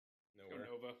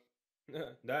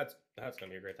That's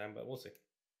gonna be a great time, but we'll see.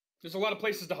 There's a lot of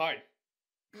places to hide.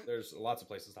 There's lots of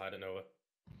places to hide in Nova.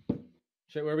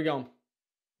 Shit, where are we going?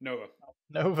 Nova.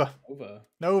 Nova. Nova.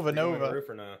 Nova. Are you going Nova. roof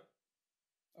or not?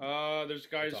 There's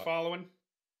guys following.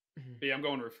 But yeah, I'm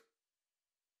going roof.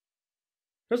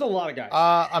 There's a lot of guys.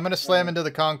 I'm gonna slam into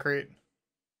the concrete.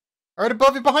 All right,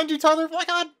 above you, behind you, Tyler. Oh my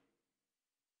God.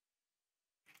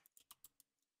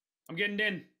 I'm getting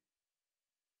in.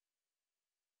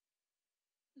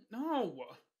 No.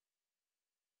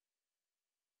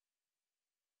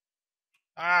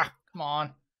 Ah, come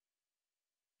on.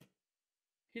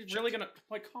 He's really gonna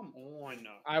come on.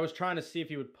 I was trying to see if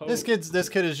he would poke. This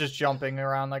kid is just jumping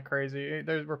around like crazy.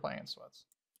 We're playing in sweats.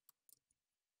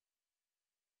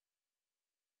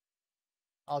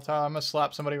 I'm gonna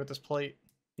slap somebody with this plate.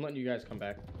 I'm letting you guys come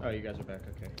back. Oh, you guys are back.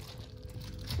 Okay.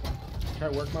 Try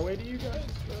to work my way to you guys.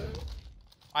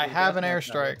 I have an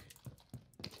airstrike.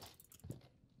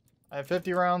 I have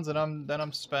 50 rounds, and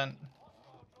I'm spent.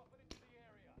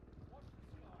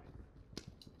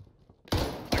 I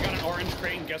got an orange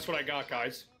crate, and guess what I got,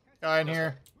 guys? Guy in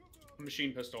here. A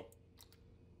machine pistol.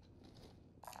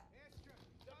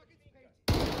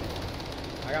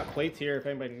 I got plates here. If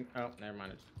anybody, oh, never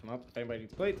mind. It's come up. If anybody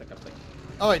needs plates, I got plates.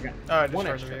 Oh wait, I one discharged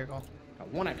the extra. vehicle. Got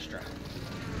one extra.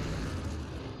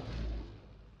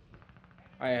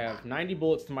 I have 90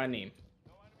 bullets to my name.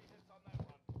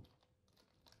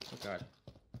 Oh God.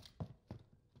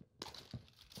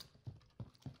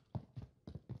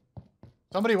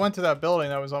 Somebody went to that building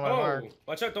that was on my Oh, mark.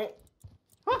 watch out! Don't.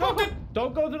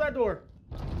 Don't go through that door.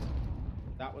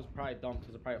 That was probably dumb because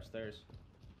they're probably upstairs.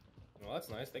 Well, that's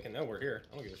nice. They can know we're here.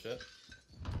 I don't give a shit.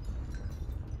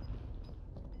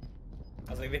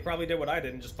 I was like, they probably did what I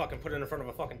did and just fucking put it in front of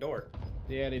a fucking door.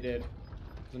 Yeah, they did.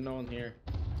 There's no one here.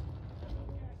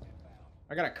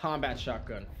 I got a combat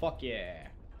shotgun. Fuck yeah.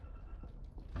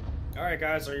 All right,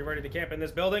 guys, are you ready to camp in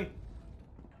this building?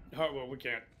 Oh, well, we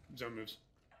can't. Zone moves.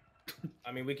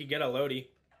 I mean, we could get a loadie.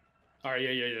 All right,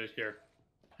 yeah. Here.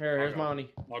 Here's my money.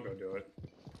 I'll go do it.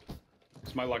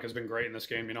 Because my luck has been great in this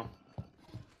game, you know?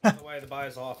 By the way, the buy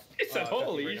is off. He said,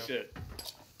 holy right now. shit.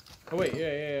 Oh wait,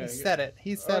 yeah. He said it.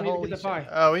 He said, I need to "Holy get shit!" the pie.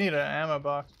 Oh, we need an ammo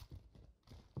box.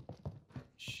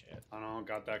 Shit. I don't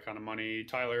got that kind of money.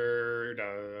 Tyler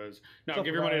does. No, What's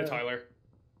give up, your money to Ryan? Tyler.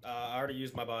 I already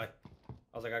used my buy.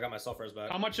 I was like, I got my self-res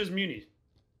back. How much is Muni?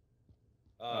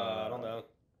 I don't know.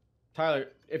 Tyler,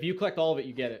 if you collect all of it,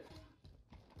 you get it.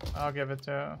 I'll give it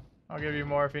to. I'll give you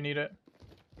more if you need it.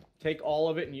 Take all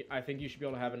of it, and I think you should be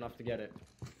able to have enough to get it.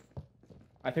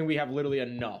 I think we have literally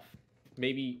enough.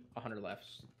 Maybe 100 left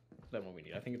than what we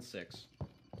need. I think it's 6.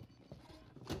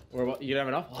 Or what? You have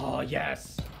enough? Oh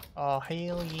yes. Oh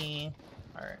hell yeah!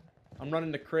 All right. I'm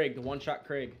running to Craig, the one-shot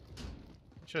Craig.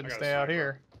 Shouldn't I got a stay out sniper.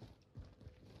 here.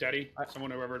 Daddy?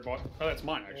 Someone whoever bought. Oh, that's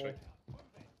mine, actually.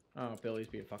 Oh, Billy's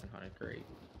being fucking hunted. Great.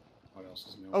 What else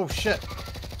is new? Oh shit!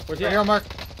 Where's he Right at? here, Mark.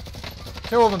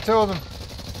 Two of them.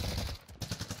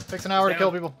 Takes an hour to He's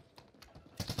kill down. people.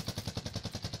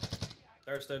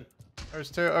 Thurston. There's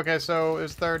 2. Okay, so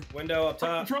is third. Window up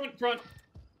top. Front.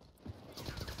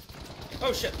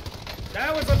 Oh shit.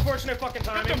 That was unfortunate fucking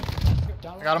timing.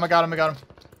 I got him.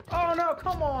 Oh no!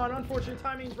 Come on! Unfortunate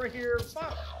timing's right here.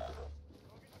 Fuck.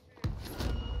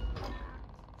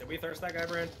 Did we thirst that guy,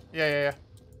 Brand? Yeah.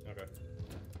 Okay.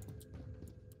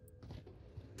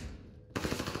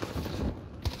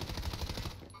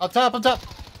 Up top.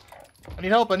 I need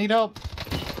help.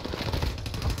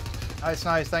 Nice.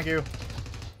 Thank you.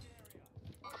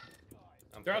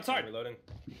 They're outside. Reloading.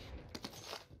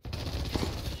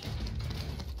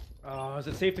 Is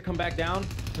it safe to come back down?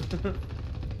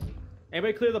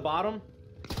 Anybody clear the bottom?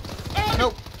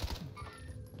 Nope.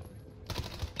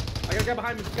 I got a guy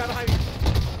behind me. Guy behind me.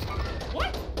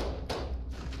 What?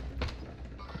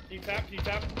 Can you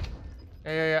tap?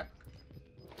 Yeah.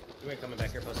 You ain't coming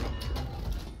back here, pussy.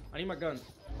 I need my gun.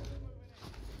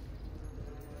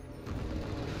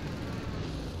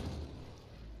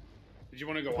 Did you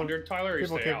want to go under, Tyler, or you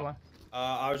People stay keep out? one.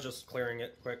 I was just clearing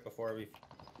it quick before we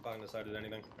fucking decided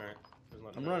anything. Alright.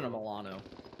 I'm running a Milano.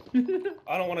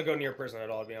 I don't want to go near prison at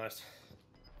all, to be honest.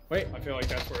 Wait, I feel like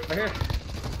that's where it's right here.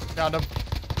 Found him.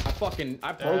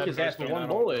 I broke his ass with I one don't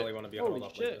bullet. really want to be Holy held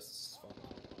up shit. like this.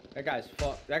 That guy's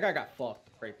fucked. That guy got fucked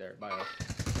right there by us.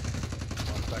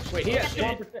 Fuck. Wait, he had Oh, spawn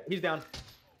shit. protection. He's down.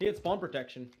 He had spawn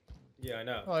protection. Yeah, I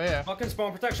know. Oh yeah. Fucking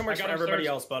spawn protection works I for got him everybody first.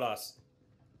 else but us.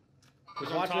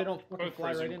 Just on watch top, they don't fucking both fly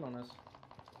prison. right in on us.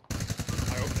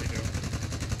 I hope they do.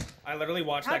 I literally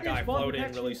watched How that do you guy spawn float in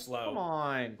protection? really slow. Come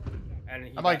on. And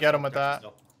he I might got get him spawn with protection that.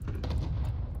 still.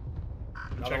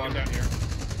 Another Check one. him down here.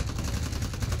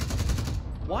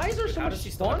 Why is there so How much does he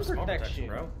still spawn have spawn protection?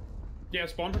 bro? Yeah,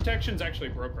 spawn protection's actually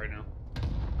broke right now.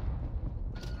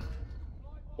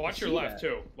 Watch your left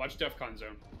too. Watch DEFCON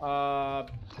zone.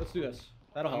 Let's do this.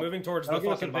 That'll I'm help. moving towards That'll the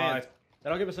give us fucking an buy. advance.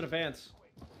 That'll give us an advance.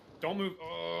 Don't move.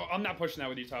 I'm not pushing that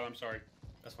with you, Tyler. I'm sorry.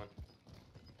 That's fine.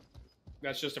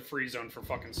 That's just a free zone for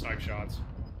fucking snipe shots.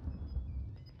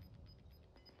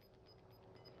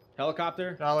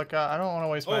 Helicopter. I don't want to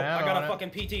waste Oh, my ammo I got on a it. fucking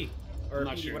PT. Or I'm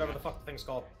not PT, shooting whatever that. the fuck the thing's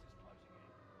called.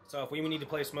 So if we need to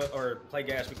play smoke or play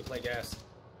gas, we can play gas.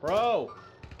 Bro.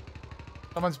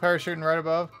 Someone's parachuting right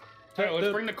above. Tyler,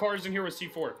 let's bring the cars in here with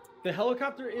C4. The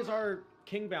helicopter is our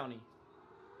king bounty.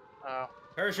 Oh.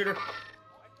 Parachuter.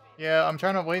 Yeah, I'm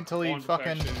trying to wait until he Spawn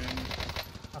fucking... protection.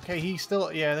 Okay, he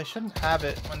still... Yeah, they shouldn't have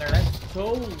it when they're... That's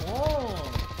so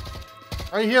long.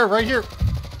 Right here, right here.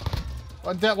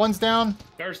 One's down.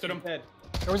 Bursted him. Dead.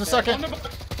 There was a On second. the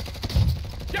box.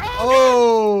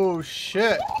 Oh,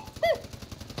 shit.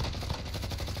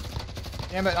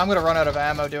 Damn it, I'm gonna run out of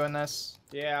ammo doing this.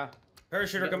 Yeah.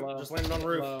 Parachuter just landed on the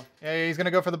roof. Low. Yeah, he's gonna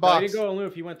go for the No, he box. didn't go on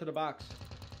roof. He went to the box.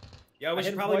 Yeah, I we hit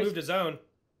should him probably twice. move to zone.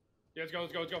 Yeah, let's go,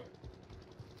 let's go, let's go.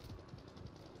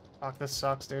 Fuck, this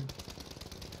sucks, dude.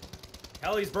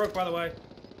 Heli's broke, by the way.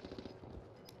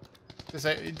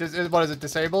 What is it,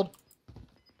 disabled?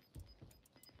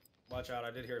 Watch out,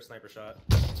 I did hear a sniper shot.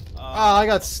 Oh, I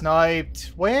got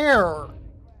sniped. Where?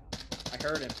 I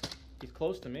heard him. He's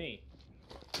close to me.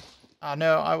 Oh,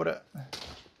 no, I would've...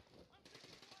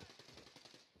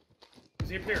 Is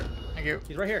he up here? Thank you.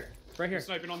 He's right here. Right here. He's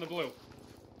sniping on the blue.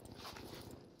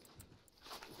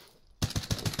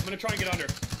 I'm gonna try and get under.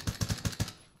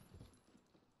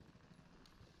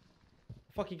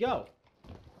 Fuck he go?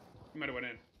 He might have went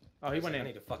in. Oh, he went I in.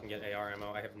 need to fucking get AR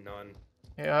ammo. I have none.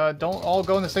 Yeah, don't all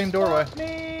go in the same doorway. Fuck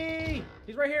me!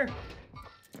 He's right here.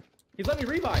 He's let me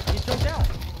revive. He jumped out.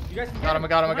 You guys can get Got him, I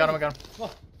got him, I got him, I got him.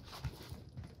 Oh,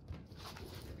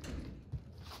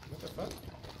 What the fuck?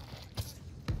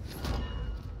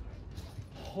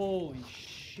 holy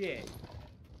shit.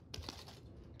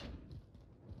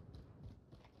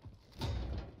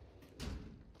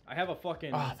 I have a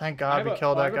fucking... Oh, thank I God have we a-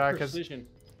 killed I that have a guy, because precision.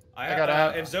 I gotta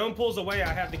have- if zone pulls away,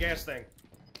 I have the gas thing.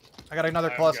 I got another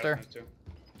I've cluster. got this too.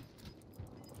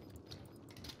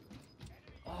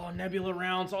 Oh, nebula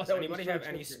rounds. Oh, Does that would anybody be so have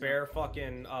any tricky. spare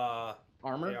fucking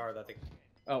Armor? AR that they...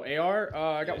 Oh, AR?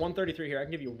 I got 133 here. I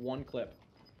can give you one clip.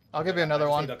 I'll give you another I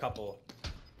just one. need a couple.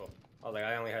 Oh,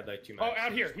 I only had like 2 Oh, mags.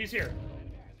 out here. He's here.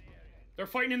 They're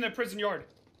fighting in the prison yard.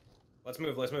 Let's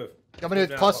move, let's move. You want me to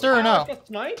Move cluster or Oh, no? I got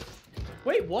sniped?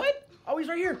 Wait, what? Oh, he's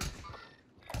right here.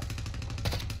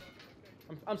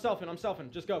 I'm selfing. I'm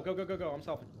selfing. Just go. Go, go, go, go. I'm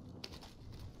selfing.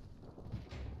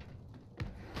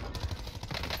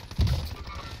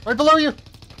 Right below you.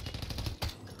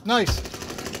 Nice.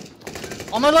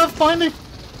 On my left, behind me.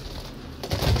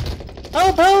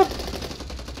 Help, help.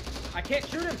 I can't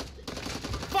shoot him.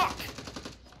 Fuck!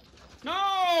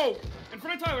 No! In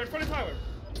front of Tyler, in front of Tyler.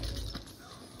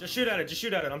 Just shoot at it, just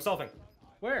shoot at it. I'm selfing.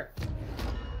 Where?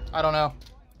 I don't know.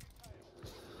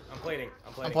 I'm plating.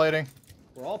 I'm plating. I'm plating.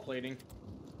 We're all plating.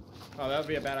 Oh, that would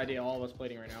be a bad idea. All of us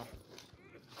plating right now.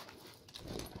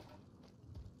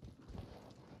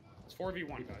 It's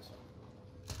 4v1, guys.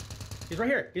 He's right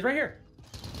here. He's right here.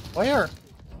 Where?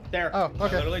 There. Oh, I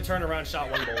okay. literally turned around,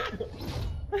 shot one bullet.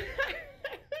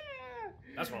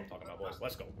 That's what I'm talking about, boys.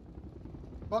 Let's go.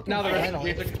 Fucking Now the rest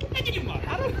finally. of the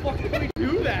How the fuck did we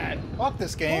do that? Fuck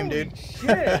this game, Holy dude.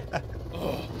 shit.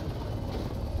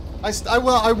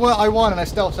 I won, and I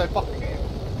still said fuck the game.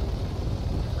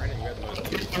 Brandon, you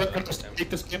had the most. Take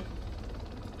this game.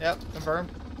 Yep,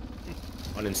 confirmed.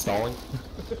 Uninstalling.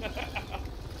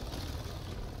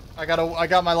 I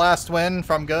got my last win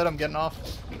from good. I'm getting off.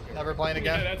 Never playing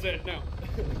Yeah, again. that's it. No.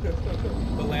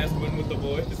 The last win with the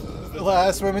boys. The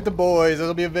last win with the boys.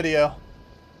 It'll be a video.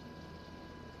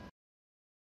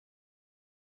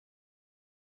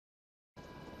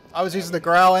 I was using the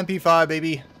Growl MP5,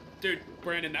 baby. Dude,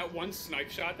 Brandon, that one snipe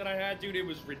shot that I had, dude, it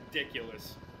was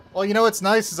ridiculous. Well, you know what's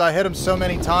nice is I hit him so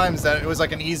many times that it was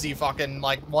like an easy fucking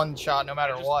like one shot no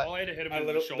matter All what. I had to hit him I in the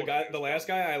literally, shoulder. the last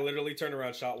guy, I literally turned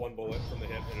around, shot one bullet from the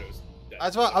hip, and it was dead.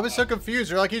 That's why I was so confused.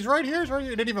 You're like, he's right here, he's right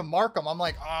here. You didn't even mark him. I'm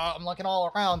like, I'm looking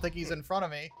all around, think he's in front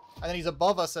of me, and then he's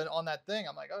above us on that thing.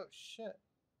 I'm like, oh shit.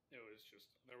 It was just,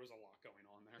 there was a lot going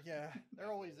on there. Yeah, there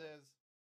always is.